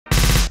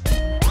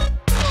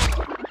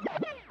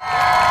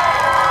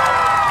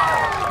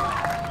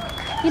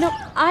You know,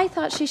 I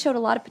thought she showed a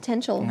lot of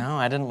potential. No,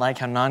 I didn't like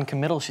how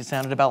non-committal she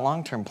sounded about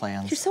long-term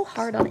plans. You're so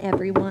hard on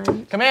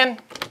everyone. Come in.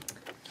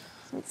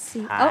 Let's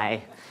see.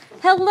 Hi. Oh.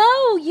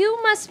 Hello, you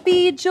must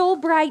be Joel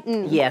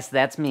Brighton. Yes,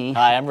 that's me.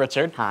 Hi, I'm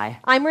Richard. Hi.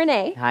 I'm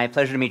Renee. Hi,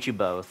 pleasure to meet you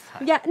both.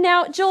 Yeah,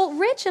 now, Joel,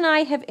 Rich and I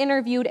have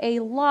interviewed a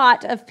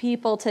lot of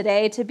people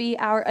today to be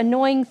our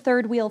annoying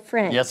third wheel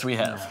friend. Yes, we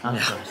have.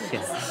 Of course,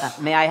 yes.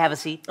 May I have a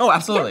seat? Oh,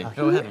 absolutely.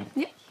 Go ahead.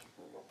 Yeah.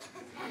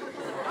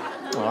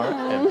 All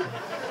right.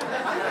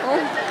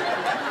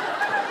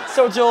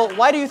 So, Joel,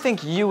 why do you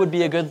think you would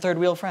be a good third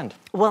wheel friend?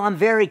 Well, I'm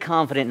very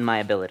confident in my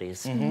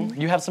abilities.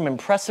 You have some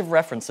impressive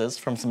references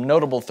from some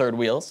notable third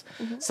wheels.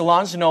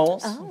 Solange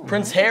Knowles,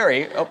 Prince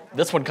Harry. Oh,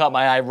 this one caught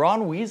my eye.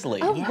 Ron Weasley.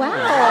 Oh, wow.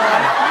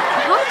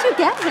 How'd you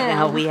get him?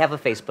 Now, we have a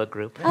Facebook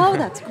group. Oh,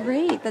 that's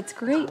great. That's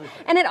great.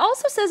 And it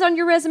also says on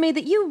your resume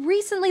that you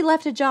recently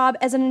left a job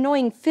as an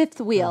annoying fifth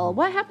wheel.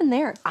 What happened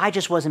there? I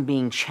just wasn't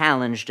being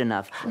challenged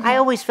enough. I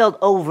always felt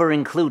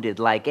over-included,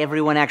 like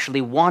everyone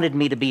actually wanted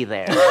me to be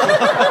there.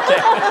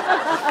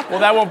 Well,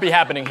 that won't be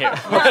happening here.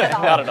 Not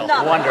at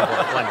all. Wonderful,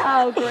 wonderful.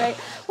 Oh, great.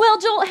 Well,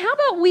 Joel, how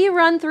about we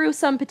run through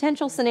some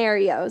potential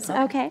scenarios,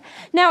 okay?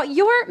 Now,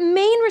 your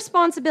main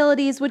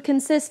responsibilities would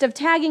consist of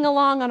tagging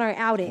along on our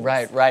outings.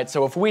 Right.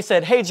 So if we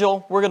said, hey,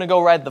 Joel, we're going to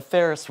go ride the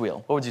Ferris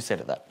wheel, what would you say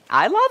to that?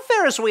 I love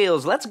Ferris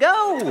wheels. Let's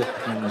go.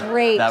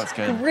 Great. That was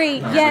good.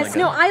 Great. That was Yes. really good.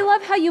 No, I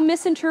love how you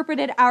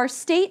misinterpreted our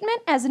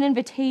statement as an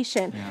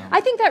invitation. Yeah. I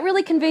think that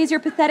really conveys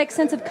your pathetic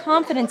sense of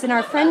confidence in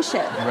our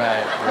friendship.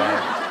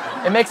 Right.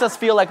 It makes us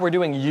feel like we're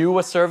doing you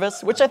a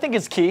service, which I think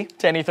is key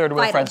to any third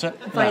wheel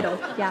friendship. Vital.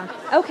 Yeah.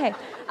 Okay.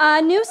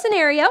 New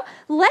scenario.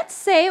 Let's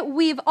say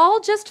we've all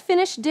just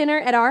finished dinner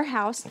at our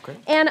house,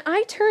 and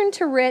I turn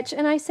to Rich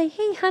and I say,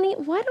 hey, honey,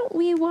 why don't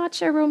we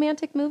watch a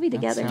romantic movie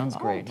together? Sounds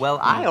great. Well,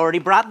 I already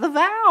brought the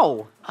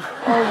vow. Oh,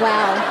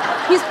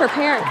 wow. He's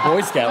prepared.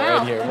 Boy Scout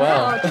right here.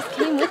 Wow. Just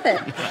came with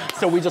it.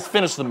 So we just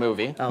finished the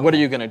movie. What are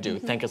you going to do?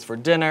 Thank us for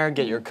dinner,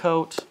 get your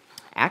coat?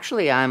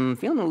 Actually, I'm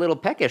feeling a little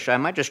peckish. I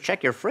might just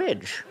check your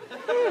fridge.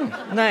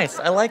 Nice.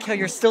 I like how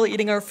you're still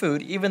eating our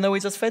food, even though we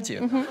just fed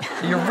you.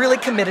 You're really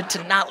committed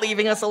to not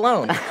leaving us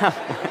alone.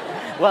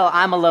 Well,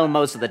 I'm alone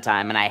most of the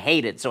time, and I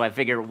hate it, so I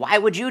figure, why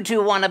would you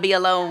two want to be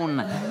alone?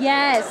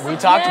 Yes. We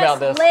talked about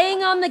this.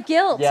 Laying on the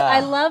guilt. Yeah.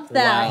 I love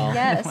that. Wow.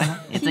 Yes.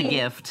 It's a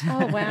gift.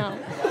 Oh, wow.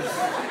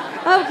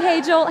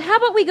 Okay, Joel, how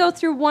about we go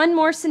through one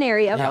more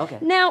scenario? Yeah, okay.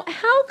 Now,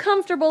 how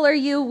comfortable are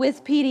you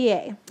with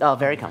PDA? Oh,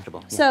 very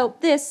comfortable. Yeah. So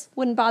this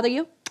wouldn't bother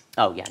you?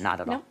 Oh, yeah, not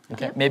at all.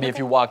 Okay. Yep, Maybe if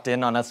you walked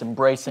in on us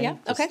embracing.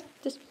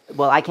 Just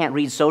Well, I can't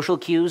read social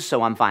cues,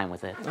 so I'm fine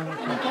with it.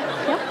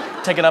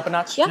 Take it up a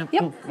notch. Yep.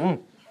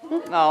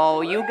 Oh,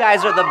 you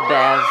guys are the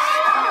best.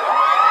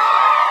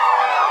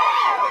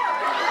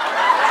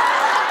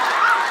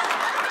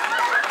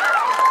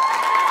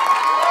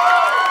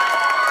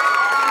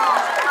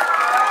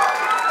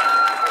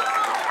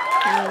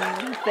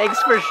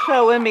 Thanks for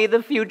showing me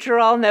the future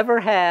I'll never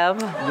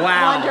have.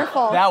 Wow.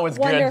 Wonderful. That was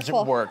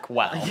Wonderful. good work.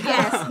 Wow.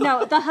 Yes.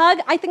 No, the hug,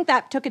 I think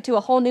that took it to a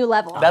whole new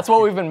level. That's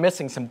what we've been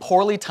missing, some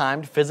poorly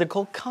timed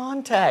physical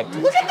contact.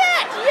 Look at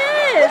that!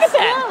 Yes!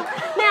 Look at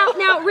that.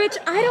 Now, Rich,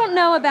 I don't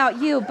know about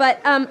you, but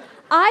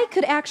I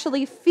could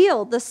actually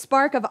feel the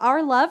spark of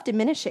our love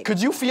diminishing.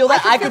 Could you feel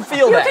that? I could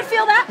feel that. You could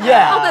feel that?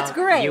 Yeah. Oh, that's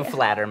great. You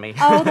flatter me.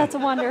 Oh, that's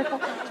wonderful.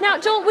 Now,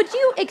 Joel, would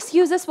you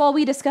excuse us while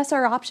we discuss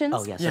our options?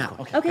 Oh, yes, Yeah. of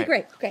course. Okay,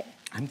 great.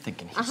 I'm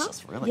thinking he's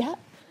just really. Yeah.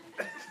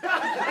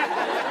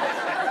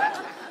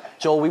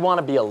 Joel, we want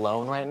to be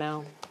alone right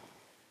now.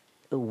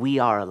 We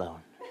are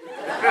alone.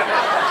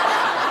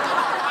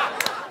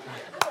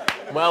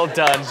 Well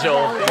done,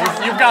 Joel.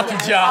 You've got the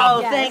job.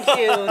 Oh, thank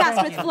you.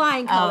 That's with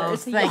flying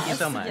colors. Thank you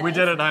so much. We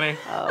did it, honey.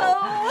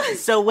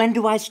 So when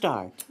do I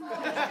start?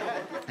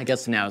 I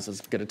guess now is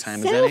as good a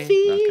time as any.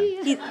 Selfie.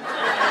 Okay. He's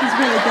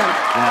really good.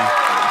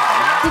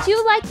 Did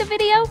you like the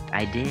video?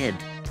 I did.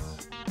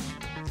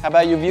 How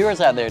about you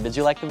viewers out there? Did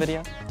you like the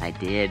video? I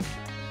did.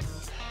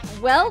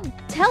 Well,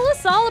 tell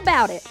us all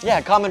about it. Yeah,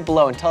 comment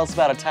below and tell us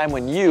about a time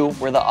when you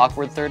were the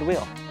awkward third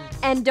wheel.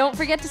 And don't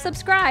forget to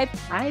subscribe.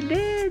 I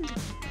did.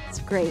 It's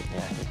great.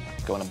 Yeah,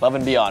 you're going above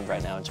and beyond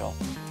right now, Joel.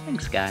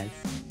 Thanks, guys.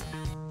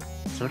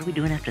 So what are we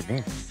doing after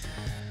this?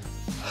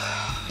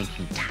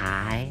 Thinking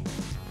Thai?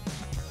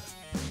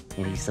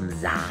 Maybe some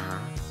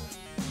za?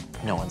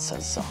 No one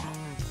says so.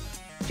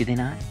 Do they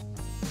not?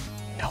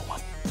 No one.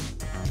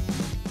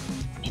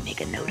 Let me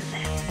make a note of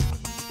that.